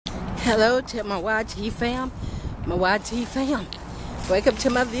Hello to my YT fam. Welcome to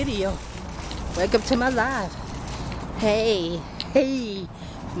my video. Welcome to my live. Hey,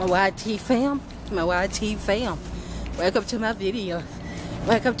 my YT fam. Welcome to my video.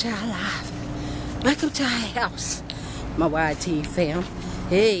 Welcome to our live. Welcome to our house. My YT fam.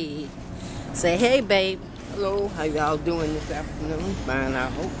 Hey. Say hey, babe. Hello, how y'all doing this afternoon? Fine, I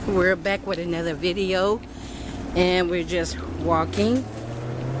hope. We're back with another video. And we're just walking.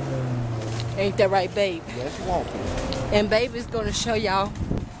 Ain't that right, babe? Just walking. And babe is going to show y'all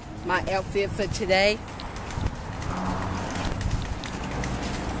my outfit for today.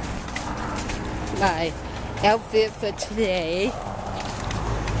 My outfit for today.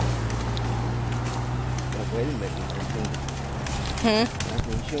 Wait a minute.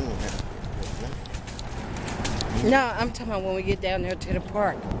 No, I'm talking about when we get down there to the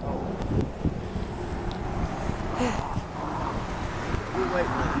park. Wait.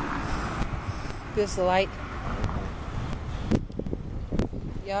 This light.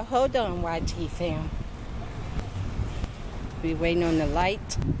 Y'all hold on, YT fam. We waiting on the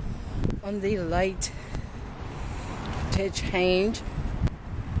light. To change.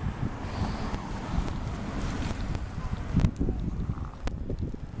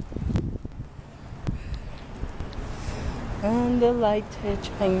 On the light to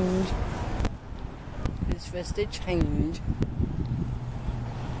change. It's supposed to change.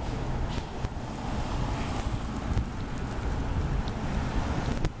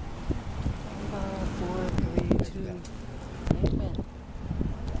 5, 4, 3, 2. Amen.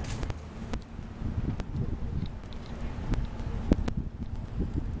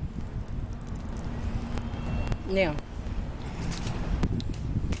 Now.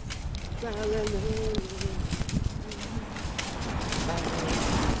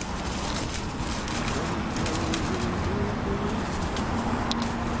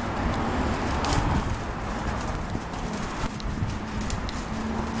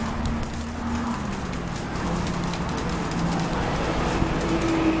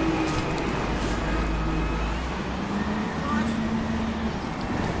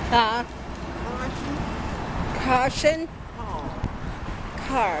 Caution.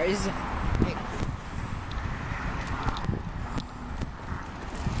 Cars.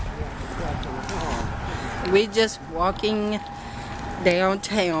 We just walking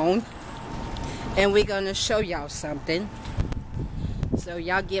downtown and we're gonna show y'all something. So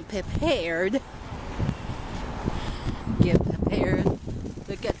y'all get prepared. Get prepared.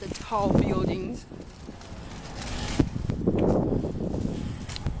 Look at the tall buildings.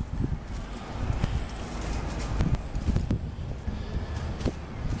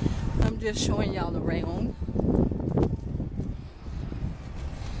 Just showing y'all around.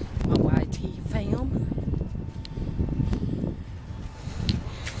 My YT fam.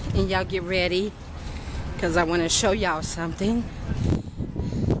 And y'all get ready because I want to show y'all something.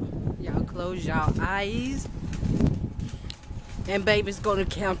 Y'all close y'all eyes. And baby's gonna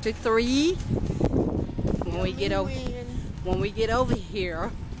count to 3. When we get over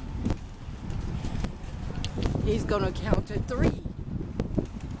here, he's gonna count to 3.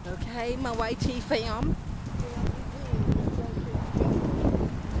 Okay, my YT fam.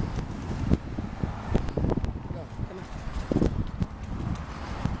 Come on.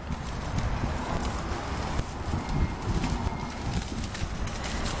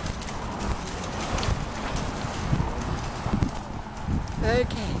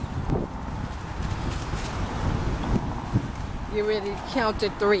 Okay. Get ready to count to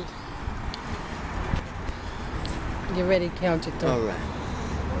 3. Get ready to count to 3. All right.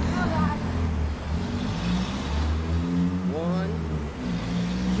 1,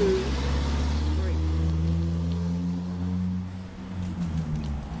 2,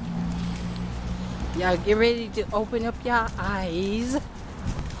 3. Y'all get ready to open up your eyes.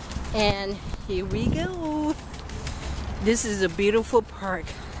 And here we go. This is a beautiful park.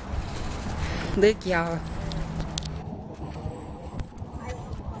 Look, y'all.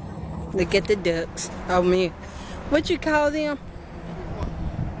 Look at the ducks. Oh, man. What you call them?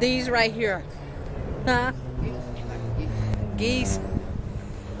 These right here. Huh? Geese.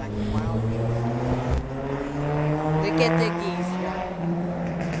 Look at the geese.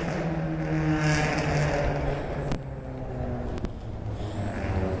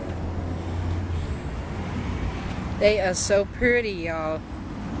 They are so pretty, y'all.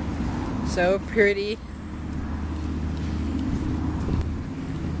 So pretty.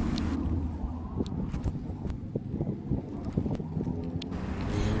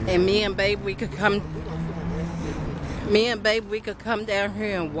 And me and babe, we could come down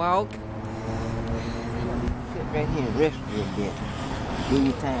here and walk. Sit right here and rest a little bit. Give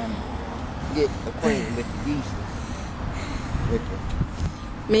you time. get acquainted with the geese.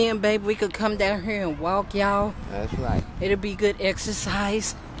 Me and babe, we could come down here and walk, y'all. That's right. It'll be good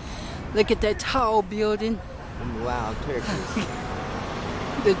exercise. Look at that tall building. Them wild turkeys.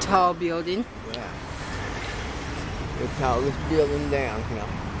 The tall building. Yeah. The tallest building down here.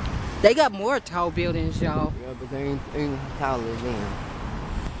 They got more tall buildings, y'all. Yeah, but they ain't taller than them.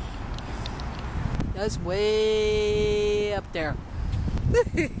 That's way up there.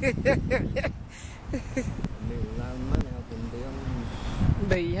 Made a lot of money up in buildings.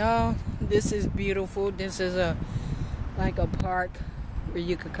 But y'all, this is beautiful. This is like a park where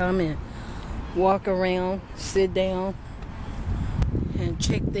you could come and walk around, sit down, and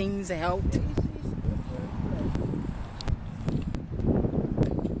check things out.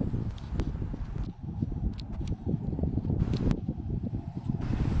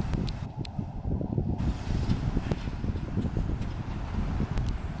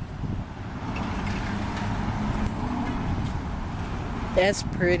 That's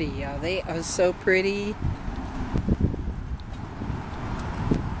pretty, y'all. They are so pretty.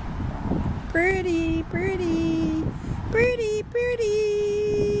 Pretty, pretty, pretty,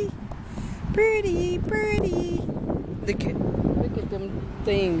 pretty, pretty, pretty. Look at them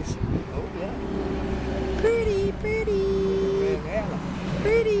things. Oh yeah. Pretty, pretty,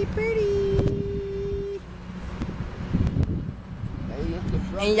 pretty, pretty.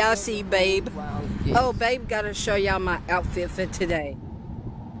 And y'all see babe. Oh, babe, gotta show y'all my outfit for today.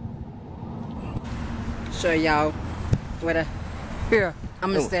 Show y'all what I. Here,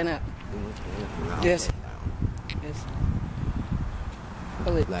 I'm gonna stand up. Just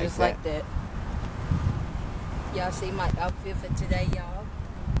pull it just like that. Y'all see my outfit for today, y'all?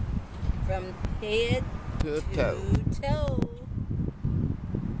 From head to toe.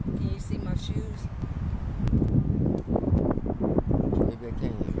 Can you see my shoes?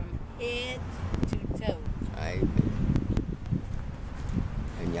 From head to toe. Right.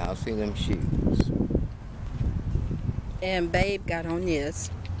 And y'all see them shoes. And babe got on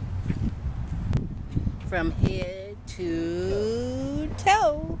this. From head to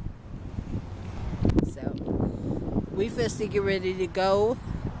toe. So we first to get ready to go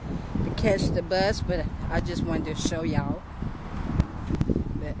to catch the bus, but I just wanted to show y'all.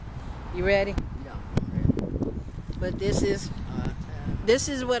 But you ready? Yeah. But this is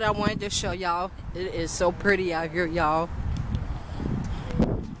what I wanted to show y'all. It is so pretty out here, y'all.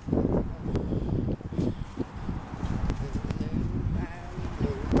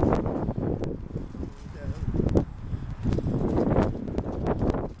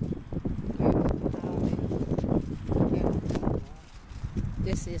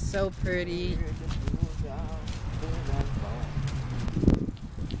 This is so pretty.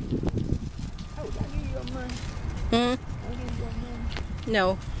 Hmm?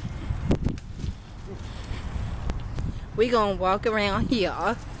 No. We gonna walk around here.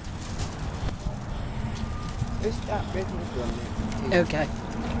 Let's stop business for a minute. Okay.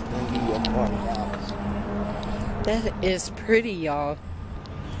 I'll give you a $40. That is pretty, y'all.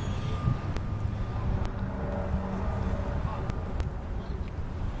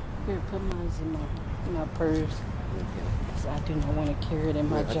 Here, put mine in my purse. Because I do not want to carry it in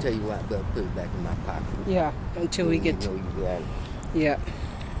my jacket. I'll tell you what, I'll put it back in my pocket. Yeah, until we get to... You got it. Yeah.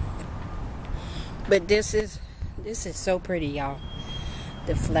 But this is so pretty, y'all.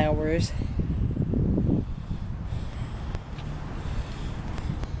 The flowers.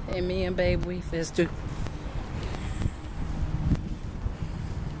 And me and babe, we first do.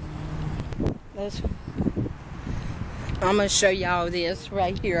 I'm gonna show y'all this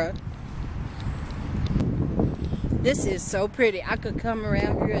right here. This is so pretty. I could come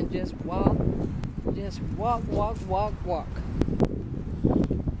around here and just walk. Just walk, walk, walk, walk.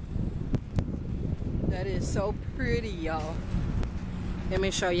 That is so pretty, y'all. Let me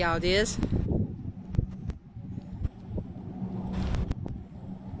show y'all this.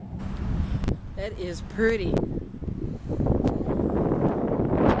 That is pretty.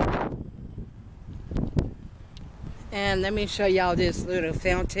 And let me show y'all this little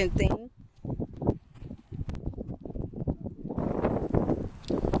fountain thing.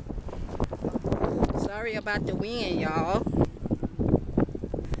 Sorry about the wind, y'all.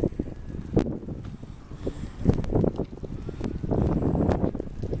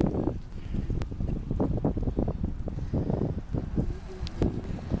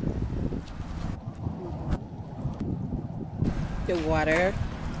 The water.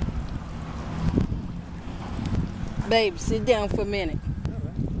 Babe, sit down for a minute.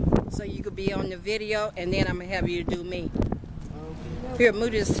 Right. So you could be on the video, and then I'm going to have you do me. Okay. Here,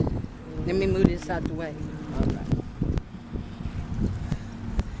 move this. Let me move this out the way. All right.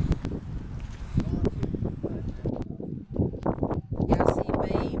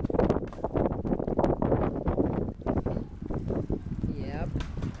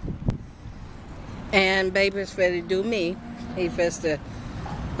 And baby's ready to do me.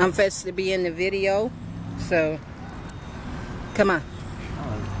 I'm fast to be in the video. So, come on.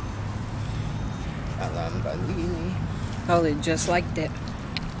 Hold it just like that.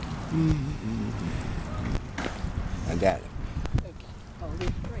 I got it. Okay, hold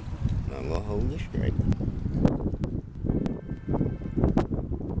it straight. I'm gonna hold it straight.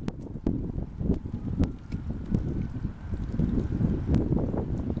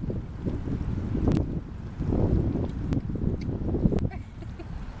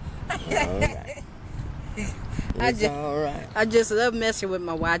 I just love messing with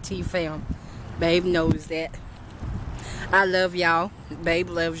my YT fam. Babe knows that. I love y'all. Babe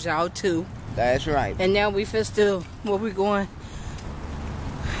loves y'all too. That's right. And now we finna do where we going.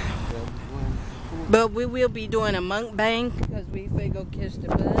 But we will be doing a mukbang because we finna go catch the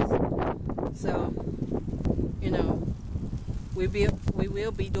bus. So, you know, we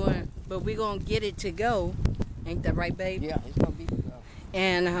will be doing, but we gonna get it to go. Ain't that right, babe? Yeah, it's gonna be to go.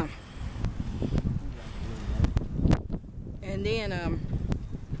 And then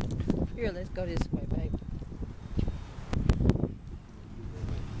here, let's go this way, babe.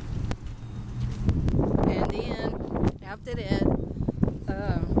 And then after that,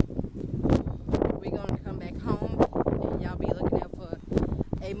 we're gonna come back home, and y'all be looking out for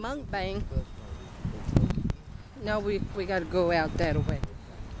a mukbang. No, we gotta go out that way,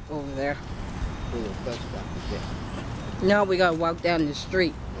 over there. No, we gotta walk down the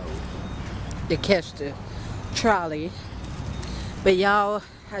street to catch the trolley. But y'all,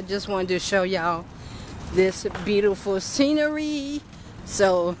 I just wanted to show y'all this beautiful scenery.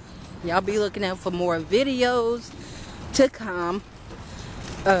 So y'all be looking out for more videos to come.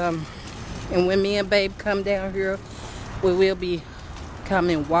 And when me and babe come down here, we will be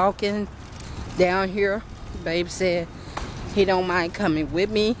coming walking down here. Babe said he don't mind coming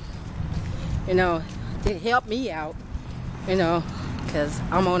with me, you know, to help me out, you know, because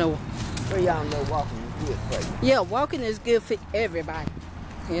I'm on a... So y'all know walking is good for you. Yeah, walking is good for everybody,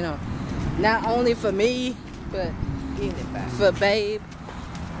 you know. Not only for me, but Anybody. for babe.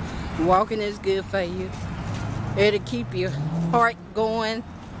 Walking is good for you. It'll keep your heart going,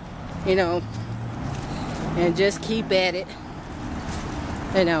 you know, and just keep at it,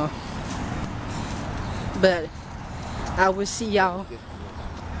 you know. But I will see y'all.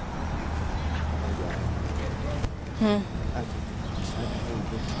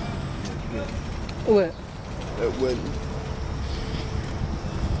 What? It wouldn't.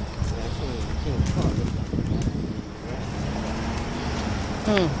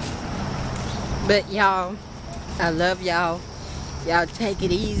 But y'all, I love y'all. Y'all take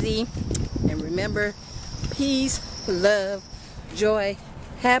it easy. And remember, peace, love, joy,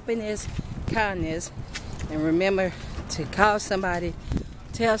 happiness, kindness. And remember to call somebody,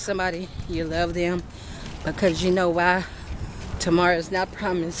 tell somebody you love them. Because you know why? Tomorrow is not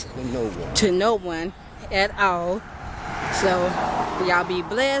promised to no one at all. So y'all be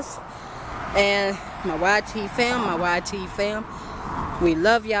blessed. And my YT fam, we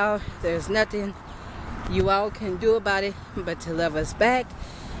love y'all. There's nothing you all can do about it but to love us back.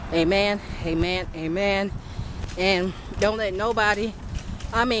 Amen, amen, amen. And don't let nobody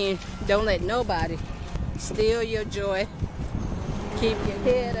steal your joy. Keep your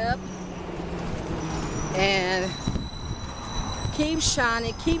head up and keep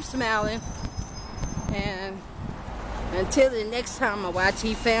shining, keep smiling. And until the next time, my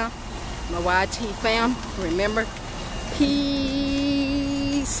YT fam, remember,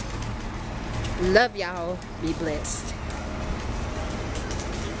 peace. Love y'all. Be blessed.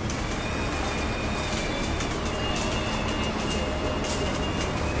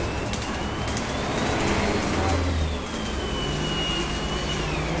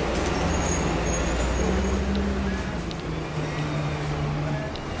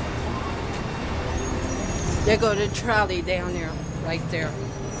 There go the trolley down there, right there.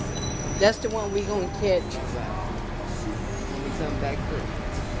 That's the one we gonna catch. Back through.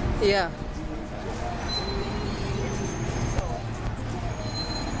 Yeah.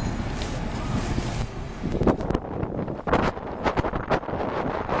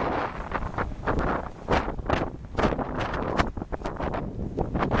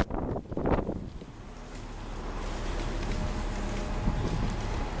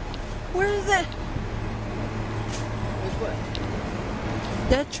 Where is that?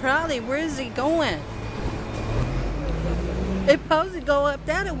 That trolley, where is it going? It's supposed to go up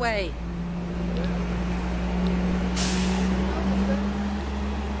that way.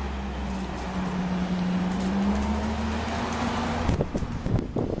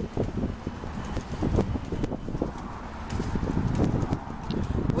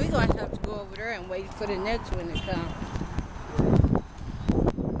 We're going to have about to go over there and wait for the next one to come.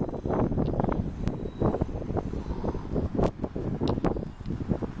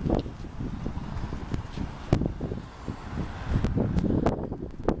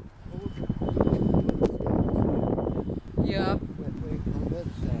 Yeah.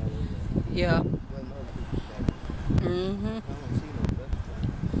 Yeah. Mm-hmm.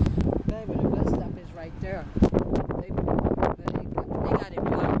 Baby, the bus stop is right there. They got it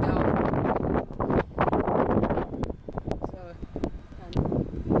blocked out. So,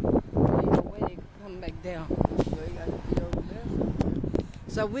 ain't no way they can come back down.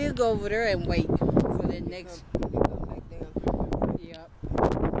 So we'll go over there and wait for the next. Yep.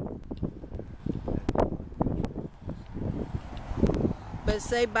 But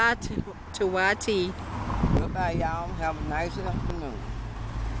say bye to YT. Goodbye, y'all. Have a nice afternoon.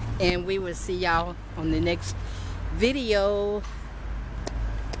 And we will see y'all on the next video.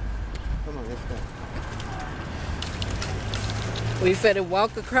 Come on, let's go. We finna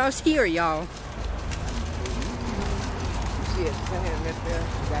walk across here, y'all. You see a sign right there?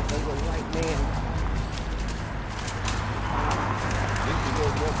 Got that little white man. We can go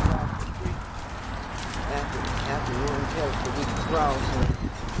walk across the street after one tells so we can cross.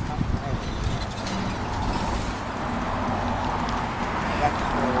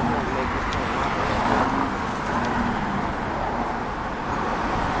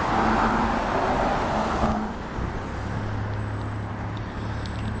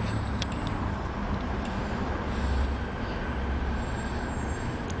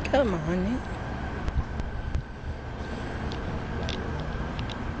 Come on, Nick.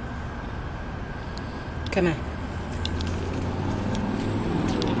 Come on.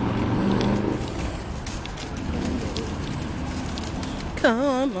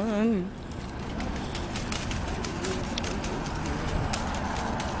 Come on.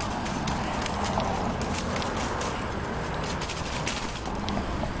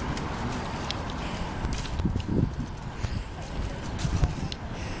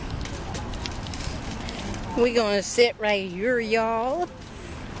 We're gonna sit right here, y'all.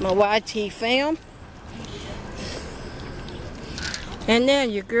 My YT fam. And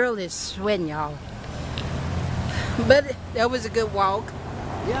then your girl is sweating, y'all. But that was a good walk.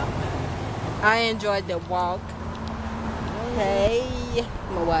 Yep. I enjoyed the walk. Hey,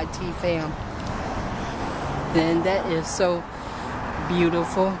 my YT fam. And that is so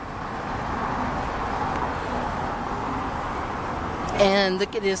beautiful. And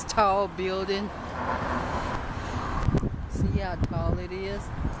look at this tall building. See how tall it is?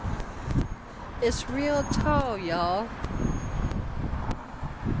 It's real tall, y'all.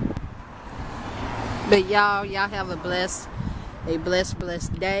 But y'all have a blessed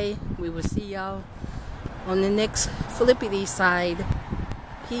day. We will see y'all on the next flippity side.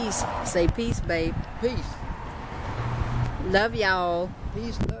 Peace. Say peace, babe. Peace. Love y'all.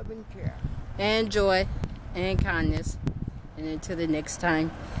 Peace, love, and care. And joy and kindness. And until the next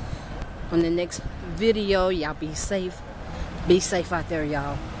time, on the next video, y'all be safe. Be safe out there,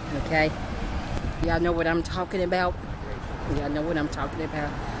 y'all. Okay? Y'all know what I'm talking about? Y'all know what I'm talking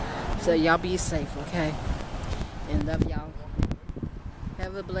about. So y'all be safe, okay? And love y'all.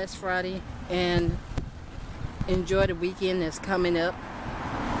 Have a blessed Friday. And enjoy the weekend that's coming up.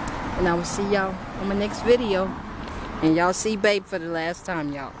 And I will see y'all on my next video. And y'all see babe for the last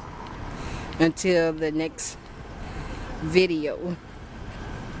time, y'all. Until the next video.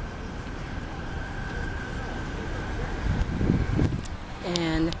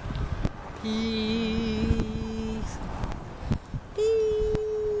 And peace. Peace.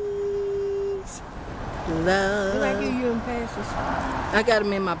 Love. Did I give you them passes? I got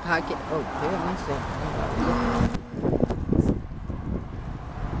them in my pocket. Oh, tell me something.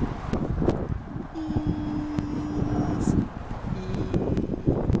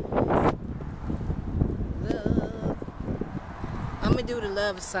 I'm gonna do the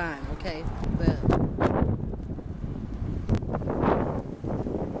love sign, okay? Love.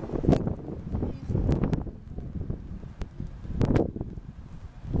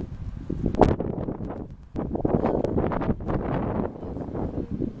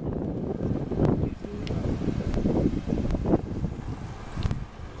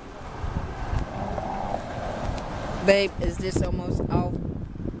 Babe, is this almost off?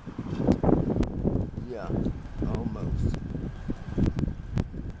 Yeah, almost.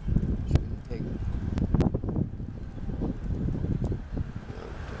 Shouldn't take it.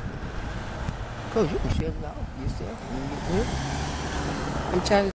 Cause you can shut it off yourself when you do it. I'm trying to